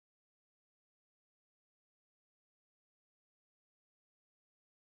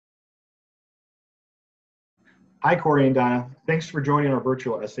Hi, Corey and Donna. Thanks for joining our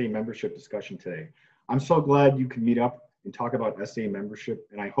virtual SAE membership discussion today. I'm so glad you could meet up and talk about SAE membership,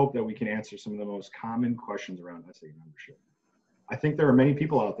 and I hope that we can answer some of the most common questions around SAE membership. I think there are many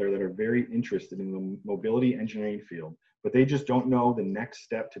people out there that are very interested in the mobility engineering field, but they just don't know the next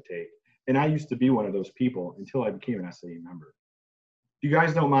step to take. And I used to be one of those people until I became an SAE member. If you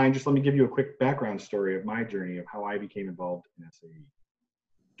guys don't mind, just let me give you a quick background story of my journey of how I became involved in SAE.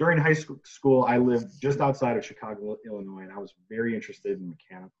 During high school, I lived just outside of Chicago, Illinois, and I was very interested in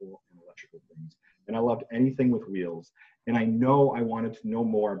mechanical and electrical things. And I loved anything with wheels. And I know I wanted to know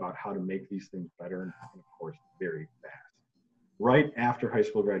more about how to make these things better and, of course, very fast. Right after high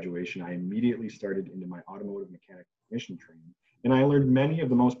school graduation, I immediately started into my automotive mechanic technician training, and I learned many of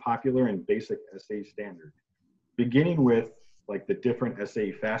the most popular and basic SAE standards, beginning with like the different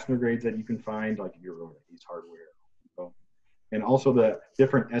SAE fastener grades that you can find, like if you're over at Ace Hardware, and also the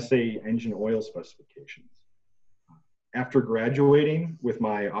different SAE engine oil specifications. After graduating with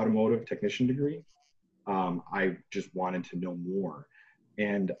my automotive technician degree, I just wanted to know more.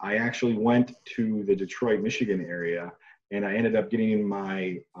 And I actually went to the Detroit, Michigan area, and I ended up getting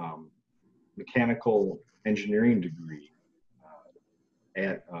my mechanical engineering degree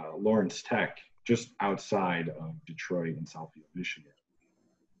at Lawrence Tech, just outside of Detroit in Southfield, Michigan.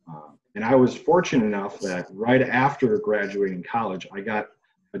 And I was fortunate enough that right after graduating college, I got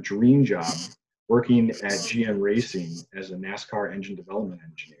a dream job working at GM Racing as a NASCAR engine development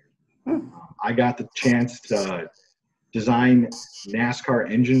engineer. I got the chance to design NASCAR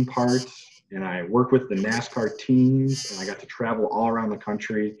engine parts, and I worked with the NASCAR teams, and I got to travel all around the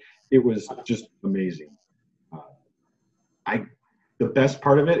country. It was just amazing. The best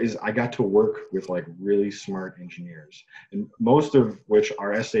part of it is I got to work with like really smart engineers, and most of which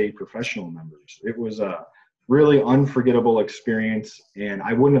are SAE professional members. It was a really unforgettable experience, and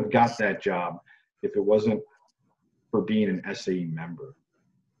I wouldn't have got that job if it wasn't for being an SAE member.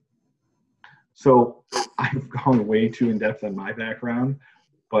 So I've gone way too in depth on my background,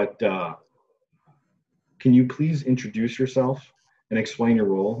 but can you please introduce yourself and explain your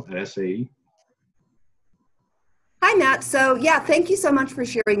role at SAE? Hi, Nat. So yeah, thank you so much for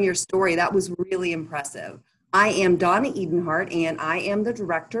sharing your story. That was really impressive. I am Donna Edenhart, and I am the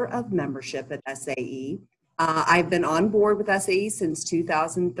Director of Membership at SAE. I've been on board with SAE since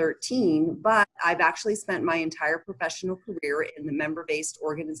 2013, but I've actually spent my entire professional career in the member-based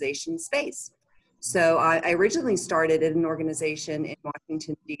organization space. So I originally started at an organization in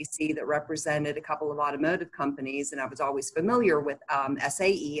Washington, D.C. that represented a couple of automotive companies, and I was always familiar with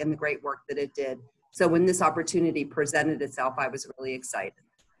SAE and the great work that it did. So when this opportunity presented itself, I was really excited.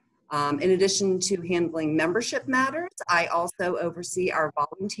 In addition to handling membership matters, I also oversee our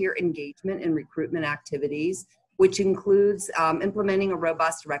volunteer engagement and recruitment activities, which includes implementing a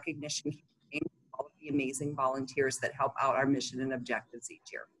robust recognition campaign for all of the amazing volunteers that help out our mission and objectives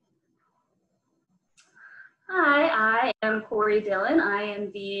each year. Hi, I am Corey Dillon. I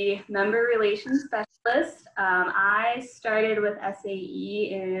am the Member Relations Specialist. I started with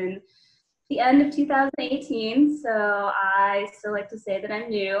SAE in the end of 2018, so I still like to say that I'm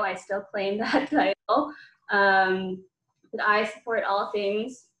new. I still claim that title. But I support all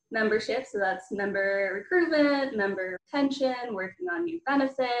things membership, so that's member recruitment, member retention, working on new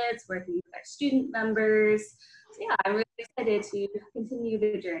benefits, working with our student members. So yeah, I'm really excited to continue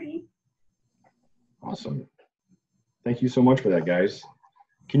the journey. Awesome. Thank you so much for that, guys.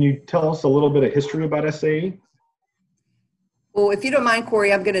 Can you tell us a little bit of history about SAE? Well, if you don't mind,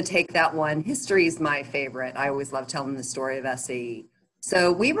 Corey, I'm going to take that one. History is my favorite. I always love telling the story of SAE.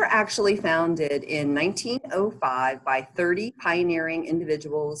 So we were actually founded in 1905 by 30 pioneering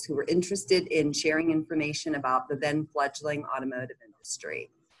individuals who were interested in sharing information about the then fledgling automotive industry.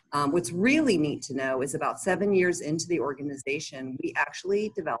 What's really neat to know is about 7 years into the organization, we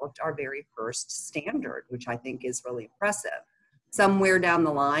actually developed our very first standard, which I think is really impressive. Somewhere down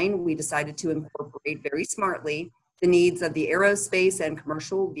the line, we decided to incorporate very smartly the needs of the aerospace and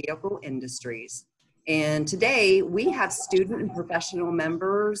commercial vehicle industries. And today we have student and professional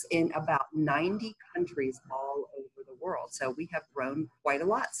members in about 90 countries all over the world. So we have grown quite a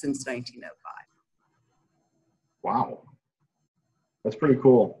lot since 1905. Wow, that's pretty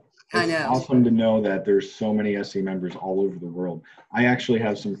cool. I know. It's awesome to know that there's so many SAE members all over the world. I actually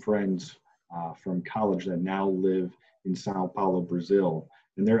have some friends from college that now live in Sao Paulo, Brazil,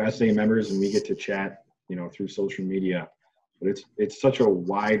 and they're SAE members, and we get to chat, you know, through social media. But it's such a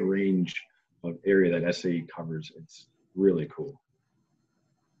wide range of area that SAE covers. It's really cool.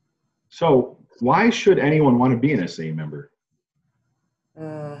 So why should anyone want to be an SAE member?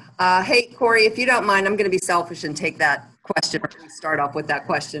 Hey, Corey, if you don't mind, I'm going to be selfish and take that question, or we start off with that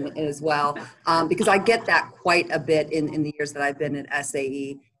question as well, because I get that quite a bit in the years that I've been at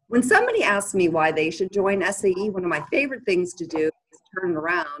SAE. When somebody asks me why they should join SAE, one of my favorite things to do is turn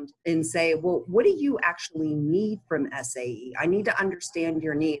around and say, well, what do you actually need from SAE? I need to understand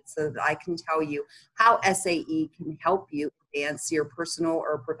your needs so that I can tell you how SAE can help you advance your personal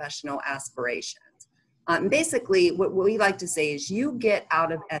or professional aspirations. Basically, what we like to say is you get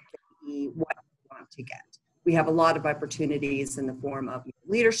out of SAE what you want to get. We have a lot of opportunities in the form of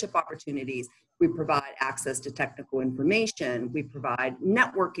leadership opportunities. We provide access to technical information. We provide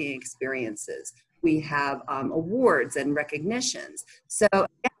networking experiences. We have awards and recognitions. So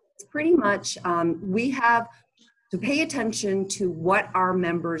it's pretty much, we have to pay attention to what our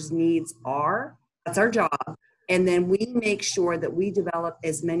members' needs are. That's our job. And then we make sure that we develop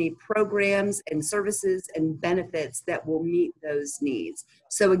as many programs and services and benefits that will meet those needs.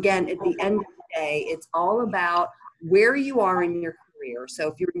 So again, at the end of the day, it's all about where you are in your career. So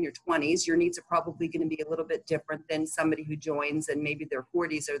if you're in your 20s, your needs are probably going to be a little bit different than somebody who joins in maybe their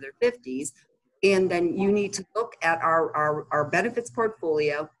 40s or their 50s. And then you need to look at our benefits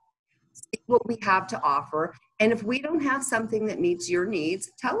portfolio, see what we have to offer. And if we don't have something that meets your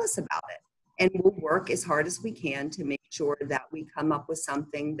needs, tell us about it. And we'll work as hard as we can to make sure that we come up with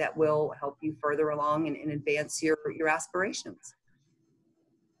something that will help you further along and advance your aspirations.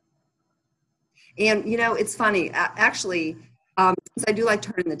 And, you know, it's funny, actually, since I do like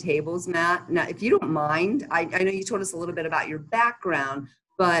turning the tables, Matt, now, if you don't mind, I know you told us a little bit about your background,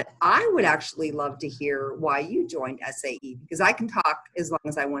 but I would actually love to hear why you joined SAE, because I can talk as long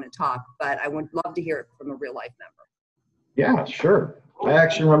as I want to talk, but I would love to hear it from a real life member. Yeah, sure. I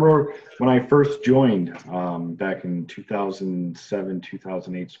actually remember when I first joined back in 2007,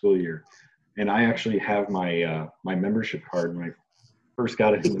 2008 school year, and I actually have my my membership card when I first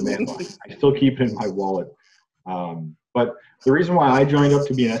got it in the mail. I still keep it in my wallet. But the reason why I joined up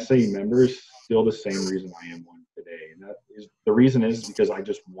to be an SAE member is still the same reason I am one today. And that is, the reason is because I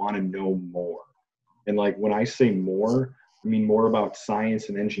just want to know more. And like when I say more, I mean more about science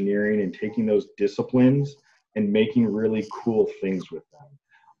and engineering and taking those disciplines and making really cool things with them.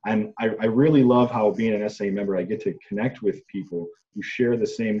 And I really love how being an SAE member, I get to connect with people who share the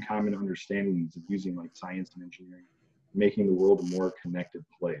same common understandings of using like science and engineering, making the world a more connected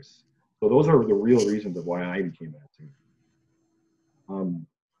place. So those are the real reasons of why I became an SAE.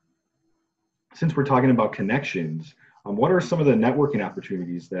 Since we're talking about connections, what are some of the networking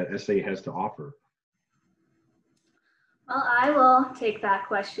opportunities that SAE has to offer? Well, I will take that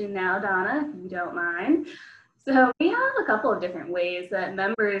question now, Donna, if you don't mind. So we have a couple of different ways that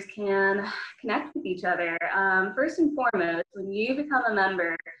members can connect with each other. First and foremost, when you become a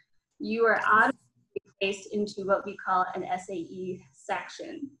member, you are automatically placed into what we call an SAE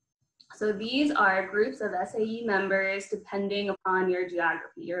section. So these are groups of SAE members depending upon your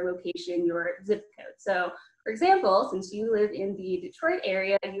geography, your location, your zip code. So for example, since you live in the Detroit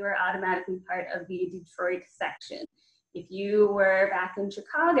area, you are automatically part of the Detroit section. If you were back in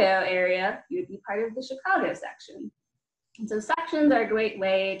Chicago area, you would be part of the Chicago section. And so sections are a great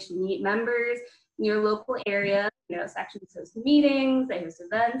way to meet members in your local area. You know, sections host meetings, they host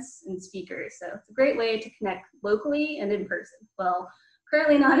events and speakers. So it's a great way to connect locally and in person. Well,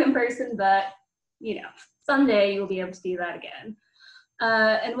 currently not in person, but you know, someday you'll be able to do that again.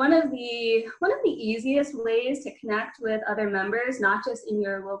 And one of the easiest ways to connect with other members, not just in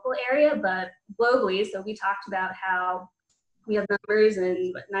your local area, but globally. So we talked about how we have members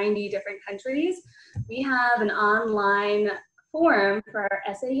in 90 different countries. We have an online forum for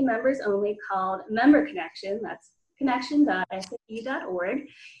our SAE members only called Member Connection. That's connection.sae.org.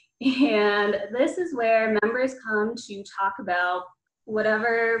 And this is where members come to talk about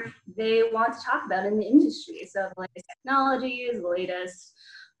whatever they want to talk about in the industry. So the latest technologies, the latest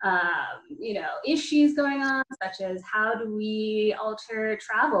you know, issues going on, such as how do we alter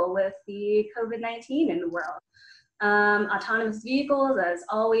travel with the COVID-19 in the world. Autonomous vehicles is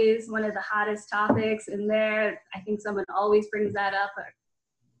always one of the hottest topics in there. I think someone always brings that up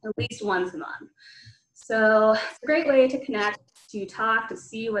at least once a month. So it's a great way to connect, to talk, to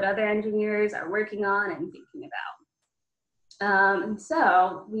see what other engineers are working on and thinking about. And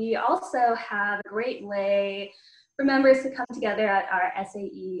so we also have a great way for members to come together at our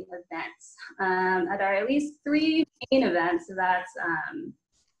SAE events. At our at least 3 main events, so that's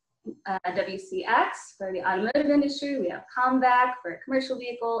WCX for the automotive industry, we have COMVAC for commercial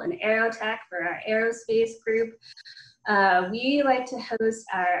vehicle, and Aerotech for our aerospace group. We like to host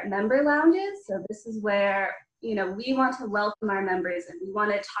our member lounges. So this is where, you know, we want to welcome our members and we want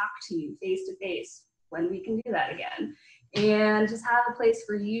to talk to you face to face when we can do that again. and just have a place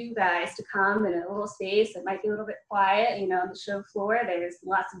for you guys to come in a little space that might be a little bit quiet. You know, on the show floor, there's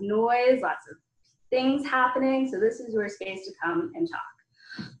lots of noise, lots of things happening. So this is your space to come and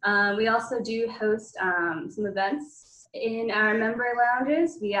talk. We also do host some events in our member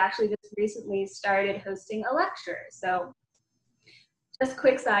lounges. We actually just recently started hosting a lecture. So just a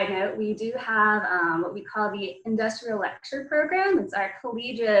quick side note, we do have what we call the Industrial Lecture Program. It's our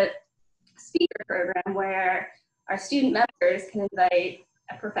collegiate speaker program where our student members can invite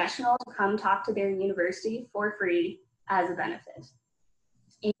a professional to come talk to their university for free as a benefit.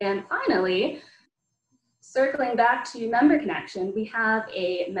 And finally, circling back to Member Connection, we have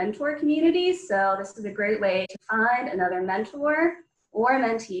a mentor community. So this is a great way to find another mentor or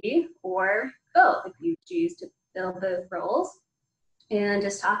mentee, or both if you choose to fill both roles, and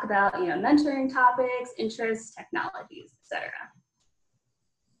just talk about, you know, mentoring topics, interests, technologies, etc.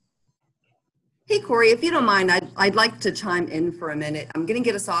 Hey, Corey, if you don't mind, I'd like to chime in for a minute. I'm going to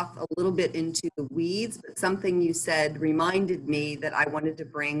get us off a little bit into the weeds, but something you said reminded me that I wanted to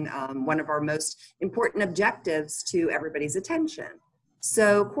bring one of our most important objectives to everybody's attention.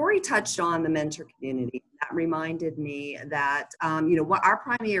 So Corey touched on the mentor community. That reminded me that, you know, what our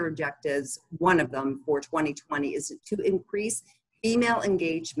primary objectives, one of them for 2020, is to increase female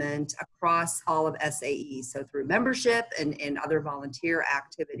engagement across all of SAE, so through membership and other volunteer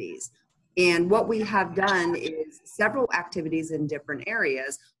activities. And what we have done is several activities in different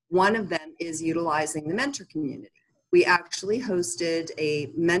areas. One of them is utilizing the mentor community. We actually hosted a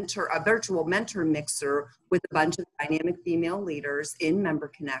virtual mentor mixer with a bunch of dynamic female leaders in Member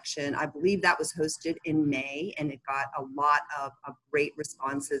Connection. I believe that was hosted in May, and it got a lot of great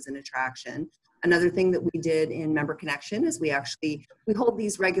responses and attraction. Another thing that we did in Member Connection is we hold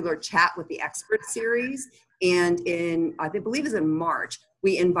these regular chat with the expert series. And I believe it's in March,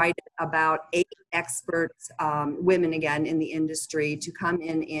 we invited about 8 experts, women again in the industry, to come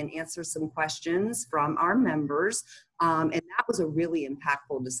in and answer some questions from our members. And that was a really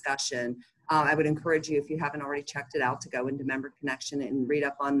impactful discussion. I would encourage you, if you haven't already checked it out, to go into Member Connection and read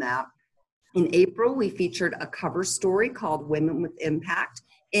up on that. In April, we featured a cover story called Women with Impact.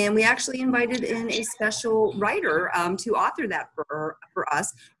 And we actually invited in a special writer to author that for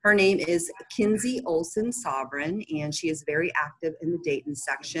us. Her name is Kinsey Olson Sovereign, and she is very active in the Dayton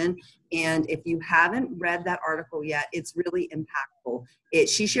section. And if you haven't read that article yet, it's really impactful.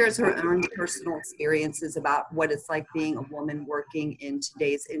 She shares her own personal experiences about what it's like being a woman working in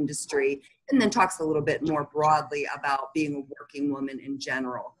today's industry, and then talks a little bit more broadly about being a working woman in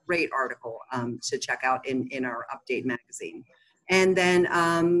general. Great article to check out in our Update magazine. And then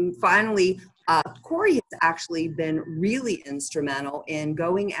finally, Corey has actually been really instrumental in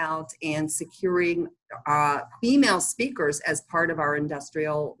going out and securing female speakers as part of our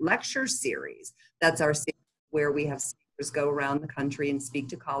industrial lecture series. That's our series where we have speakers go around the country and speak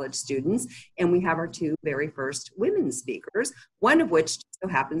to college students. And we have our 2 very first women speakers, one of which so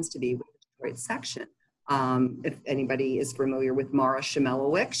happens to be with the Detroit section. If anybody is familiar with Mara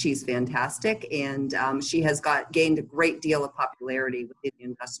Shemelowicz, she's fantastic, and she has gained a great deal of popularity within the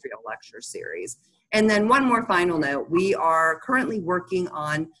Industrial Lecture Series. And then one more final note, we are currently working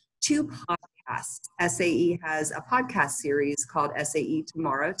on 2 podcasts. SAE has a podcast series called SAE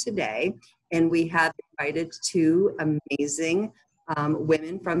Tomorrow Today, and we have invited 2 amazing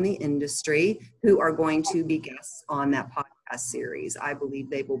women from the industry who are going to be guests on that podcast series. I believe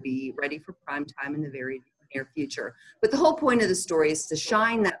they will be ready for prime time in the very near future. But the whole point of the story is to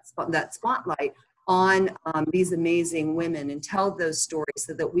shine that spotlight on these amazing women and tell those stories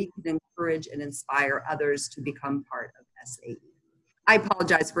so that we can encourage and inspire others to become part of SAE. I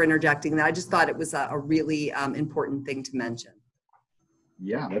apologize for interjecting that. I just thought it was a really important thing to mention.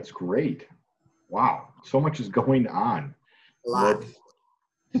 Yeah, that's great. Wow, so much is going on. A lot.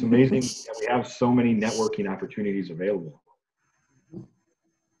 It's amazing that we have so many networking opportunities available.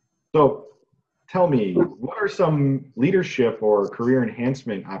 So tell me, what are some leadership or career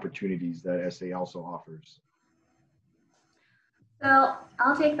enhancement opportunities that SAE also offers? So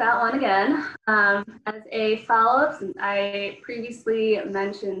I'll take that one again. As a follow-up, since I previously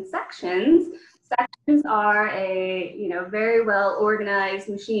mentioned sections, sections are very well organized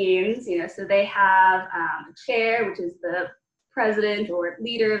machines, so they have a chair, which is the president or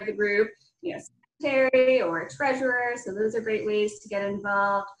leader of the group, secretary or treasurer. So those are great ways to get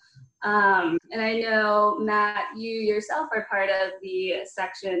involved. And I know, Matt, you yourself are part of the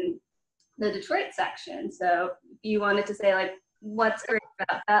section, the Detroit section. So if you wanted to say, what's great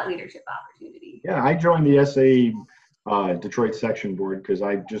about that leadership opportunity? Yeah, I joined the SAE Detroit section board because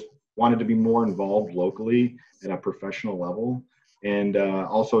I just wanted to be more involved locally at a professional level. And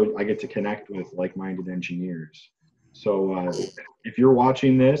also I get to connect with like-minded engineers. So if you're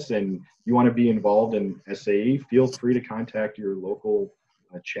watching this and you want to be involved in SAE, feel free to contact your local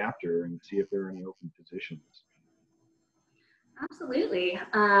chapter and see if there are any open positions. Absolutely.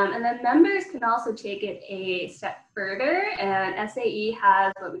 And then members can also take it a step further, and SAE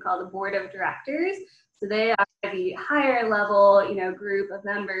has what we call the board of directors. So they are the higher level, group of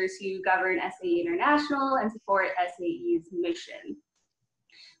members who govern SAE International and support SAE's mission.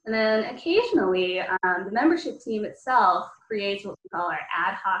 And then occasionally, the membership team itself creates what we call our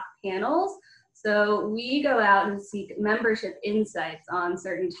ad hoc panels. So we go out and seek membership insights on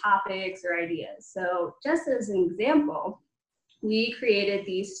certain topics or ideas. So just as an example, we created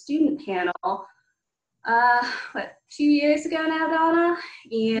the student panel, 2 years ago now, Donna?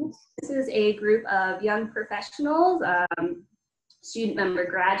 And this is a group of young professionals, student member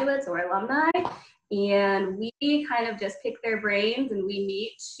graduates or alumni, and we kind of just pick their brains and we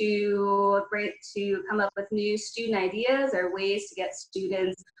meet to come up with new student ideas or ways to get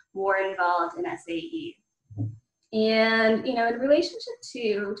students more involved in SAE. And, in relationship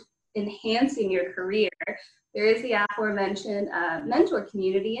to enhancing your career, there is the aforementioned mentor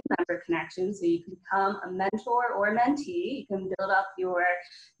community and member connection. So you can become a mentor or a mentee. You can build up your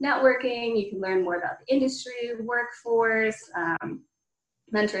networking. You can learn more about the industry, workforce,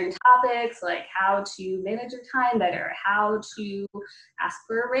 mentoring topics like how to manage your time better, how to ask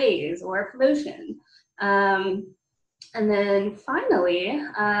for a raise or a promotion. And then finally,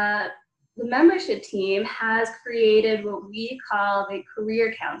 the membership team has created what we call the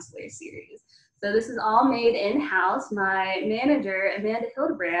Career Counselor Series. So this is all made in-house. My manager, Amanda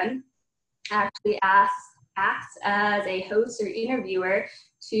Hildebrand, actually acts as a host or interviewer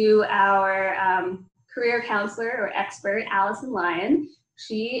to our career counselor or expert, Allison Lyon.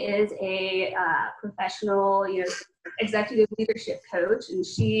 She is a professional, executive leadership coach, and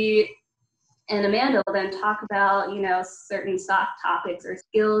she and Amanda will then talk about, certain soft topics or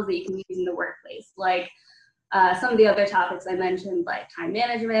skills that you can use in the workplace, like some of the other topics I mentioned, like time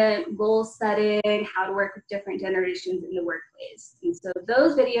management, goal setting, how to work with different generations in the workplace. And so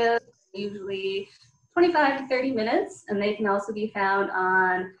those videos are usually 25 to 30 minutes, and they can also be found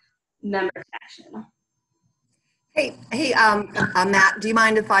on Member Connection. Hey, Matt, do you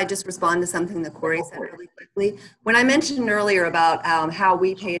mind if I just respond to something that Corey said really quickly? When I mentioned earlier about how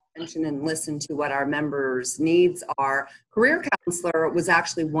we pay attention and listen to what our members' needs are, Career Counselor was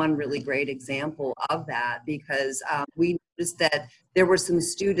actually one really great example of that, because we noticed that there were some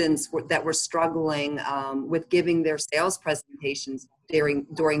students that were struggling with giving their sales presentations during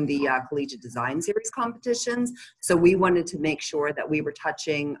the Collegiate Design Series competitions. So we wanted to make sure that we were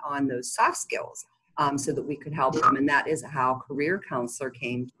touching on those soft skills. So that we could help them, and that is how Career Counselor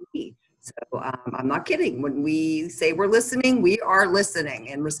came to be. So I'm not kidding. When we say we're listening, we are listening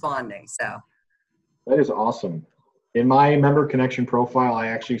and responding. So that is awesome. In my member connection profile, I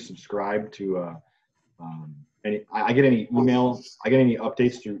actually subscribe to I get any email, I get any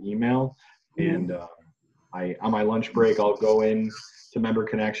updates through email, and on my lunch break, I'll go in to member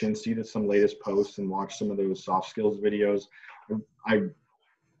connection, see some latest posts, and watch some of those soft skills videos.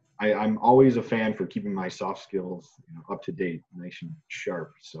 I'm always a fan for keeping my soft skills up to date, nice and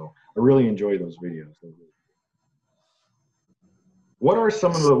sharp. So I really enjoy those videos. What are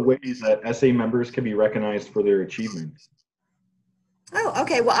some of the ways that SA members can be recognized for their achievements? Oh,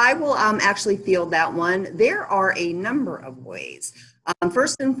 okay. Well, I will actually field that one. There are a number of ways.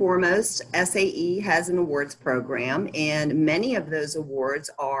 First and foremost, SAE has an awards program, and many of those awards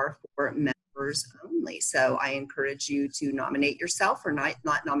are for members only. So I encourage you to nominate yourself or not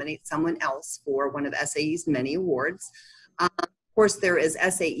nominate someone else for one of SAE's many awards. Of course, there is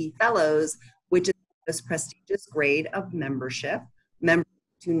SAE Fellows, which is the most prestigious grade of membership. Members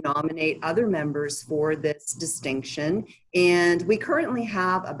to nominate other members for this distinction. And we currently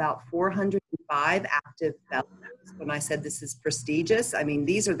have about 405 active fellows. When I said this is prestigious, I mean,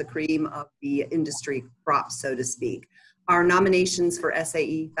 these are the cream of the industry crop, so to speak. Our nominations for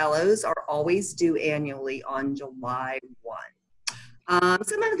SAE Fellows are always due annually on July 1.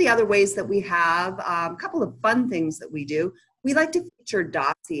 Some of the other ways that we have, a couple of fun things that we do. We like to feature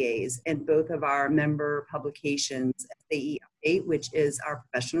dossiers in both of our member publications, SAE Update, which is our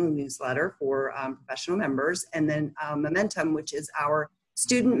professional newsletter for professional members, and then Momentum, which is our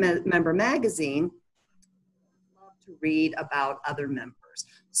student member magazine. Love to read about other members.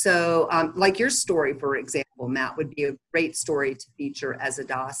 So like your story, for example, Matt, would be a great story to feature as a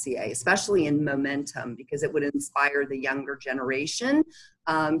dossier, especially in Momentum, because it would inspire the younger generation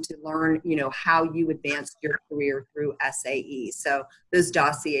to learn, how you advanced your career through SAE. So those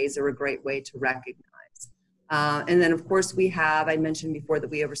dossiers are a great way to recognize. And then, of course, I mentioned before that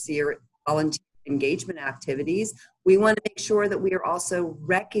we oversee volunteer engagement activities, we want to make sure that we are also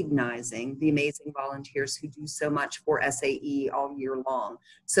recognizing the amazing volunteers who do so much for SAE all year long.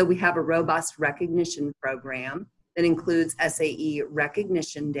 So we have a robust recognition program that includes SAE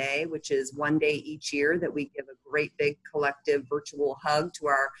Recognition Day, which is one day each year that we give a great big collective virtual hug to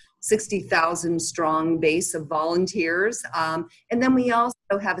our 60,000 strong base of volunteers. And then we also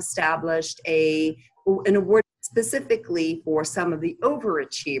have established an award specifically for some of the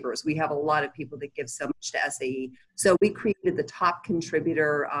overachievers. We have a lot of people that give so much to SAE. So we created the top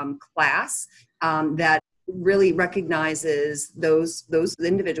contributor class that really recognizes those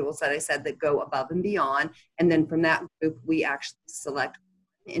individuals that I said that go above and beyond. And then from that group, we actually select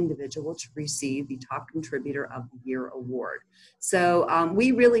an individual to receive the top contributor of the year award. So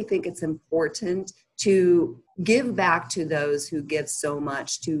we really think it's important to give back to those who give so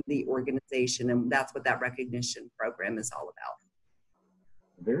much to the organization. And that's what that recognition program is all about.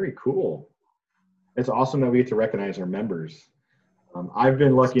 Very cool. It's awesome that we get to recognize our members. I've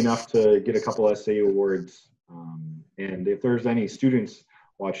been lucky enough to get a couple SAE awards, and if there's any students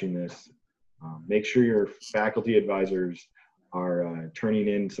watching this, make sure your faculty advisors are turning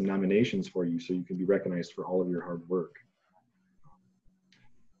in some nominations for you so you can be recognized for all of your hard work.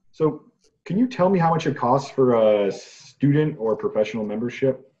 So can you tell me how much it costs for a student or professional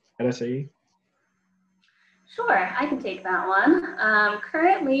membership at SAE? Sure, I can take that one.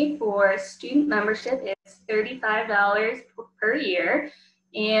 Currently for student membership, it's $35 per year,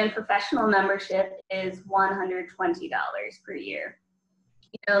 and professional membership is $120 per year.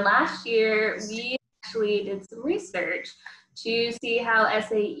 You know, last year we actually did some research to see how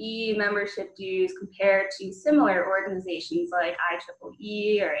SAE membership dues compare to similar organizations like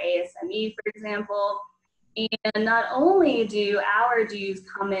IEEE or ASME, for example. And not only do our dues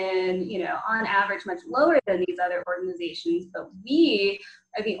come in, you know, on average much lower than these other organizations, but we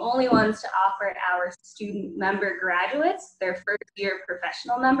are the only ones to offer our student member graduates their first year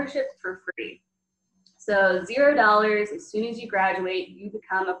professional membership for free. So $0 as soon as you graduate, you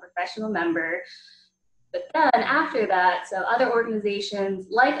become a professional member. But then after that, so other organizations,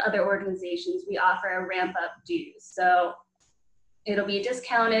 we offer a ramp up dues. So it'll be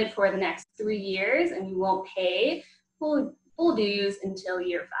discounted for the next 3 years, and you won't pay full dues until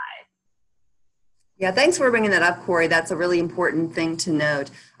year 5. Yeah, thanks for bringing that up, Corey. That's a really important thing to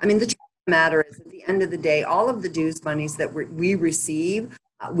note. I mean, the truth of the matter is, at the end of the day, all of the dues monies that we receive,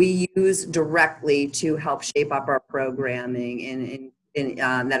 we use directly to help shape up our programming, and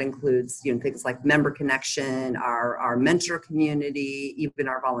that includes, you know, things like member connection, our mentor community, even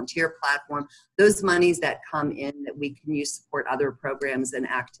our volunteer platform. Those monies that come in that we can use to support other programs and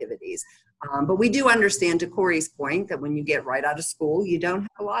activities. But we do understand, to Corey's point, that when you get right out of school, you don't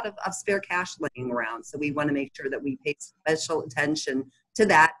have a lot of spare cash laying around. So we want to make sure that we pay special attention to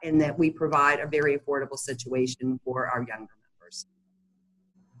that and that we provide a very affordable situation for our younger members.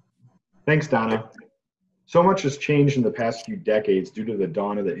 Thanks, Donna. So much has changed in the past few decades due to the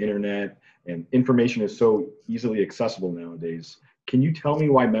dawn of the internet, and information is so easily accessible nowadays. Can you tell me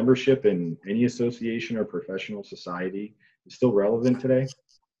why membership in any association or professional society is still relevant today?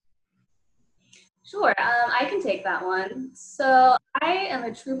 Sure, I can take that one. So I am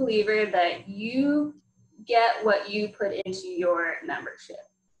a true believer that you get what you put into your membership.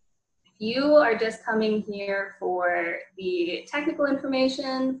 If you are just coming here for the technical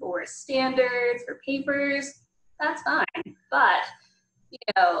information, for standards, for papers, that's fine. But, you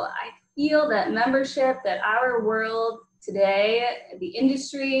know, I feel that membership, that our world today, the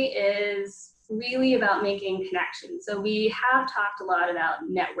industry is really about making connections. So we have talked a lot about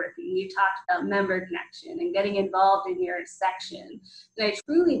networking. We've talked about member connection and getting involved in your section. And I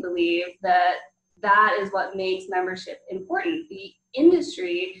truly believe that that is what makes membership important. The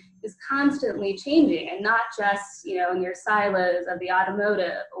industry is constantly changing, and not just, you know, in your silos of the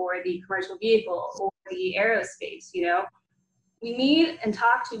automotive or the commercial vehicle or the aerospace. You know, we meet and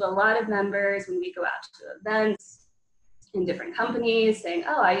talk to a lot of members when we go out to events in different companies saying,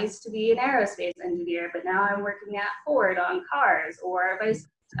 oh, I used to be an aerospace engineer, but now I'm working at Ford on cars, or vice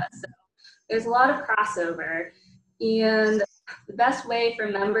versa. So there's a lot of crossover. And the best way for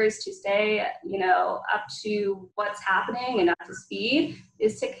members to stay, you know, up to what's happening and up to speed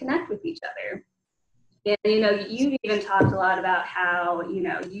is to connect with each other. And, you know, you've even talked a lot about how, you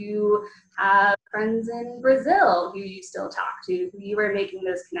know, you have friends in Brazil who you still talk to, who you are making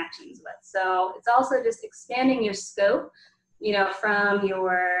those connections with. So it's also just expanding your scope, you know, from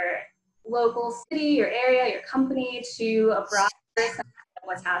your local city, your area, your company, to a broader sense of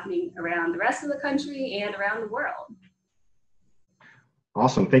what's happening around the rest of the country and around the world.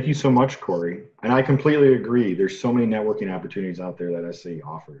 Awesome. Thank you so much, Corey. And I completely agree. There's so many networking opportunities out there that SAE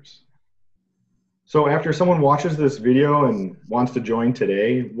offers. So after someone watches this video and wants to join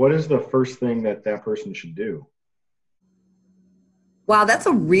today, what is the first thing that that person should do? Wow, that's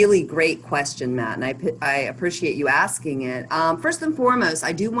a really great question, Matt, and I appreciate you asking it. First and foremost,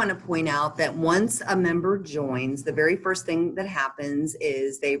 I do want to point out that once a member joins, the very first thing that happens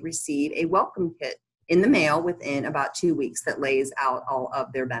is they receive a welcome kit in the mail within about 2 weeks that lays out all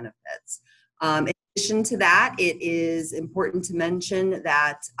of their benefits. In addition to that, it is important to mention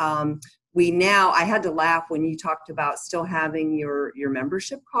that I had to laugh when you talked about still having your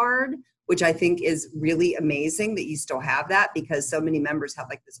membership card, which I think is really amazing that you still have that, because so many members have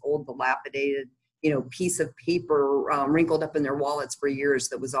like this old dilapidated, piece of paper wrinkled up in their wallets for years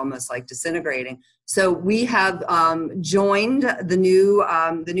that was almost like disintegrating. So we have joined the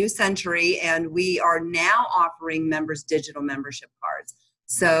new century, and we are now offering members digital membership cards.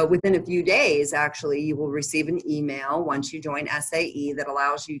 So within a few days, actually, you will receive an email once you join SAE that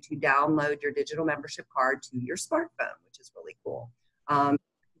allows you to download your digital membership card to your smartphone, which is really cool.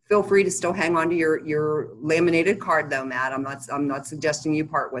 Feel free to still hang on to your laminated card though, Matt. I'm not suggesting you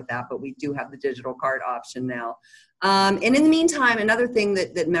part with that, but we do have the digital card option now. And in the meantime, another thing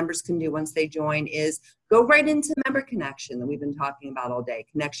that members can do once they join is go right into Member Connection that we've been talking about all day,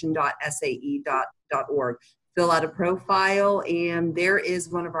 connection.sae.org. Fill out a profile, and there is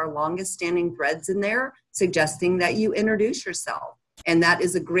one of our longest standing threads in there suggesting that you introduce yourself. And that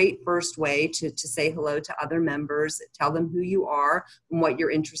is a great first way to say hello to other members, tell them who you are and what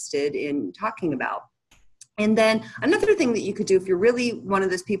you're interested in talking about. And then another thing that you could do if you're really one of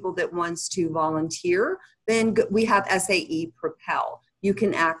those people that wants to volunteer, then we have SAE Propel. You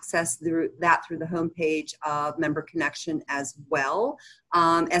can access through the homepage of Member Connection as well.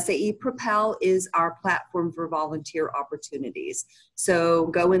 SAE Propel is our platform for volunteer opportunities. So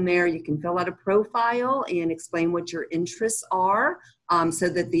go in there, you can fill out a profile and explain what your interests are so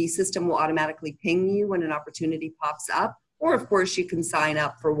that the system will automatically ping you when an opportunity pops up. Or of course you can sign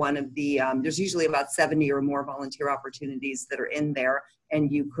up for one of the, there's usually about 70 or more volunteer opportunities that are in there,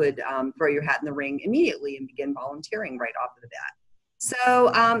 and you could throw your hat in the ring immediately and begin volunteering right off of the bat. So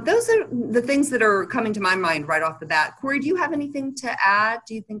those are the things that are coming to my mind right off the bat. Corey, do you have anything to add?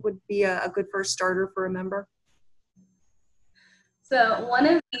 Do you think would be a good first starter for a member? So one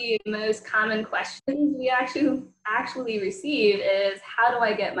of the most common questions we actually receive is, how do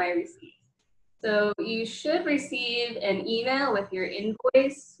I get my receipt? So you should receive an email with your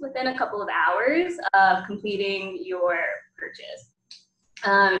invoice within a couple of hours of completing your purchase.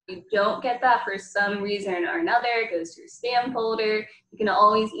 If you don't get that for some reason or another, it goes to your spam folder, you can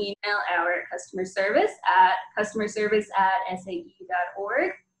always email our customer service at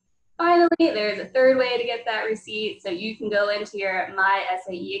customerservice@sae.org. Finally, there's a third way to get that receipt. So you can go into your My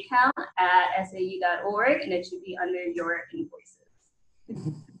SAE account at sae.org, and it should be under your invoices.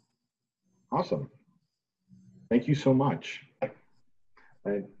 Awesome. Thank you so much.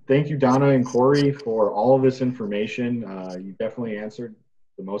 Thank you, Donna and Corey, for all of this information. You definitely answered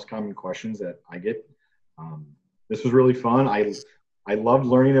the most common questions that I get. This was really fun. I loved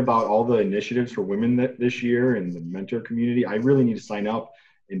learning about all the initiatives for women this year and the mentor community. I really need to sign up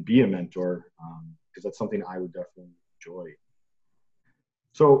and be a mentor because that's something I would definitely enjoy.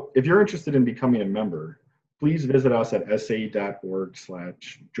 So if you're interested in becoming a member, please visit us at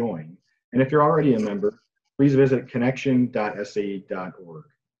sae.org/join. And if you're already a member, please visit connection.sae.org.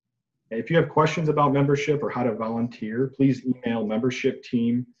 If you have questions about membership or how to volunteer, please email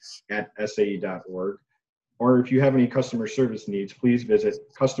membershipteam@sae.org. Or if you have any customer service needs, please visit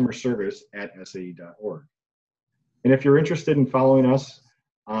customerservice@sae.org. And if you're interested in following us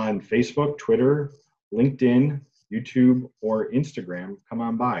on Facebook, Twitter, LinkedIn, YouTube, or Instagram, come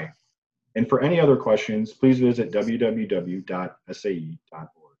on by. And for any other questions, please visit www.sae.org.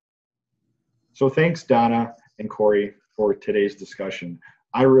 So thanks, Donna and Corey, for today's discussion.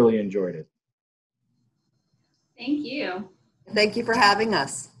 I really enjoyed it. Thank you. Thank you for having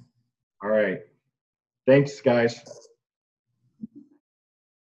us. All right. Thanks, guys.